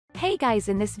Hey guys,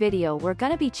 in this video we're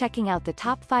gonna be checking out the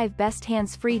top 5 best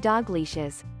hands-free dog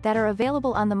leashes that are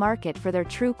available on the market for their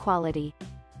true quality.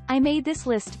 I made this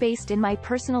list based in my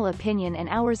personal opinion and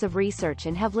hours of research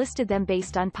and have listed them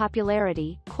based on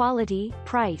popularity, quality,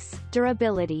 price,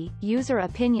 durability, user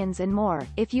opinions and more.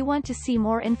 If you want to see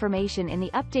more information in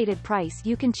the updated price,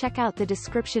 you can check out the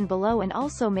description below and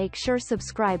also make sure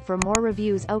subscribe for more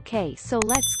reviews. Okay, so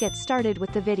let's get started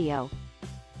with the video.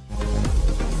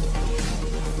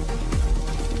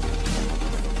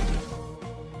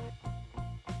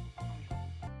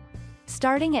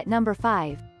 Starting at number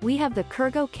 5, we have the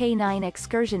Kurgo K9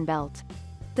 Excursion Belt.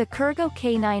 The Kurgo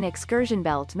K9 Excursion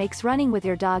Belt makes running with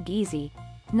your dog easy.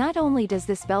 Not only does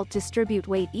this belt distribute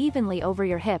weight evenly over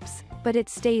your hips, but it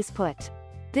stays put.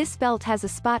 This belt has a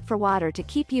spot for water to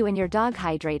keep you and your dog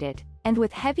hydrated, and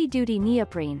with heavy-duty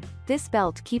neoprene, this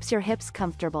belt keeps your hips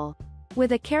comfortable.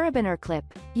 With a carabiner clip,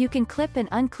 you can clip and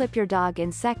unclip your dog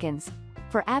in seconds.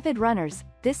 For avid runners,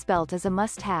 this belt is a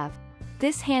must-have.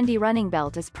 This handy running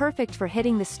belt is perfect for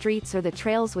hitting the streets or the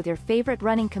trails with your favorite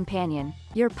running companion,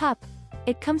 your pup.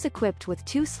 It comes equipped with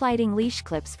 2 sliding leash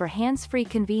clips for hands-free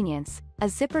convenience, a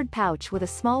zippered pouch with a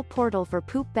small portal for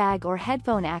poop bag or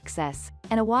headphone access,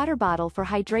 and a water bottle for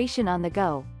hydration on the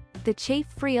go. The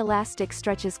chafe-free elastic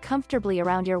stretches comfortably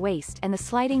around your waist and the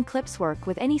sliding clips work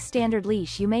with any standard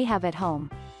leash you may have at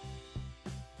home.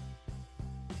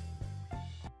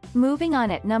 Moving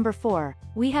on at number 4,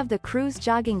 we have the Kruz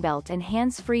Jogging Belt and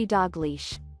Hands-Free Dog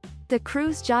Leash. The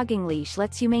Kruz Jogging Leash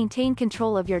lets you maintain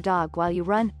control of your dog while you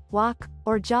run, walk,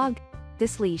 or jog.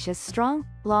 This leash is strong,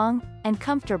 long, and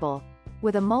comfortable.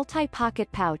 With a multi-pocket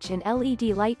pouch and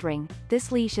LED light ring,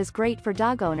 this leash is great for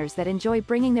dog owners that enjoy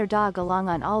bringing their dog along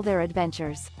on all their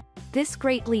adventures. This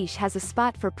great leash has a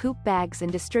spot for poop bags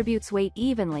and distributes weight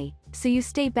evenly, so you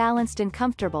stay balanced and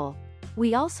comfortable.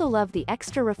 We also love the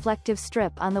extra reflective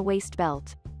strip on the waist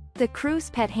belt. The Kruz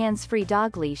Pet Hands-Free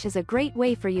Dog Leash is a great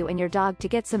way for you and your dog to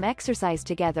get some exercise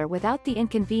together without the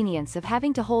inconvenience of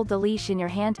having to hold the leash in your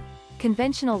hand.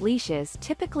 Conventional leashes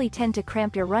typically tend to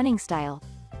cramp your running style.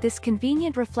 This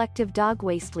convenient reflective dog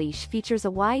waist leash features a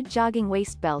wide jogging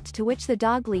waist belt to which the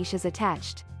dog leash is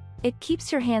attached. It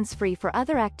keeps your hands free for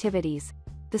other activities.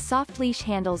 The soft leash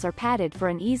handles are padded for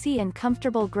an easy and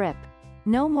comfortable grip.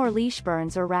 No more leash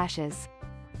burns or rashes.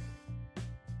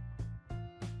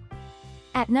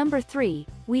 At number 3,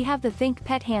 we have the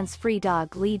ThinkPet Hands-Free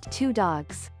Dog Lead 2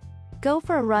 Dogs. Go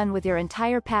for a run with your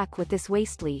entire pack with this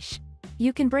waist leash.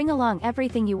 You can bring along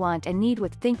everything you want and need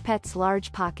with ThinkPet's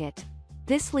large pocket.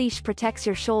 This leash protects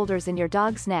your shoulders and your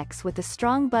dog's necks with a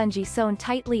strong bungee sewn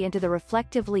tightly into the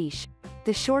reflective leash.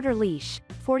 The shorter leash,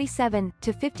 47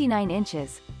 to 59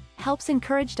 inches, helps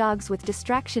encourage dogs with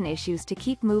distraction issues to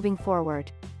keep moving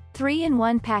forward.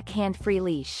 3-in-1 pack hand-free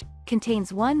leash.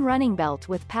 Contains 1 running belt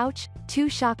with pouch, 2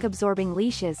 shock-absorbing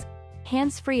leashes,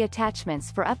 hands-free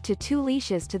attachments for up to 2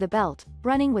 leashes to the belt,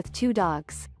 running with 2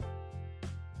 dogs.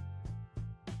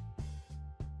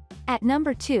 At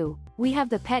number 2, we have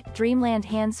the Pet Dreamland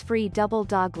Hands-Free Double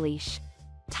Dog Leash.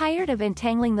 Tired of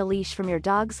entangling the leash from your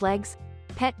dog's legs?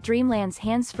 Pet Dreamland's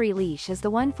hands-free leash is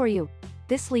the one for you.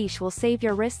 This leash will save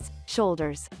your wrists,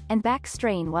 shoulders, and back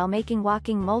strain while making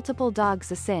walking multiple dogs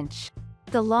a cinch.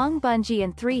 The long bungee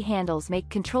and 3 handles make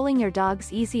controlling your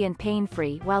dogs easy and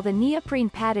pain-free, while the neoprene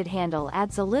padded handle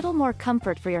adds a little more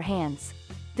comfort for your hands.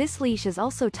 This leash is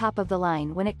also top of the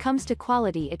line when it comes to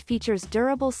quality. It features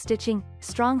durable stitching,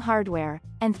 strong hardware,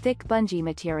 and thick bungee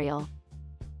material.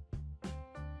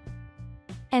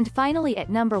 And finally at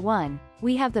number 1,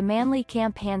 we have the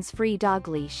ManlyCamp Hands-Free Dog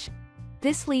Leash.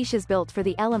 This leash is built for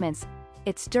the elements.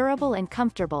 It's durable and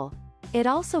comfortable. It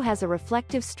also has a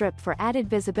reflective strip for added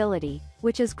visibility,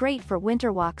 which is great for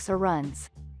winter walks or runs.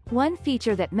 One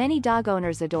feature that many dog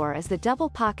owners adore is the double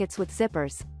pockets with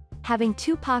zippers. Having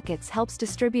 2 pockets helps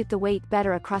distribute the weight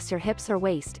better across your hips or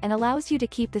waist and allows you to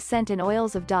keep the scent and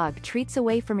oils of dog treats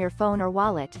away from your phone or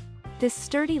wallet. This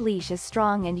sturdy leash is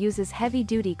strong and uses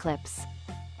heavy-duty clips.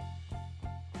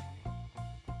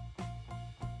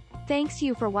 Thanks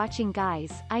you for watching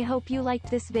guys. I hope you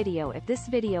liked this video. If this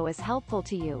video is helpful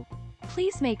to you,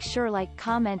 please make sure like,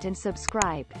 comment and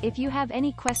subscribe. If you have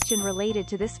any question related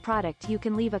to this product, you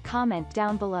can leave a comment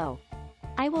down below.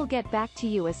 I will get back to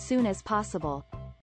you as soon as possible.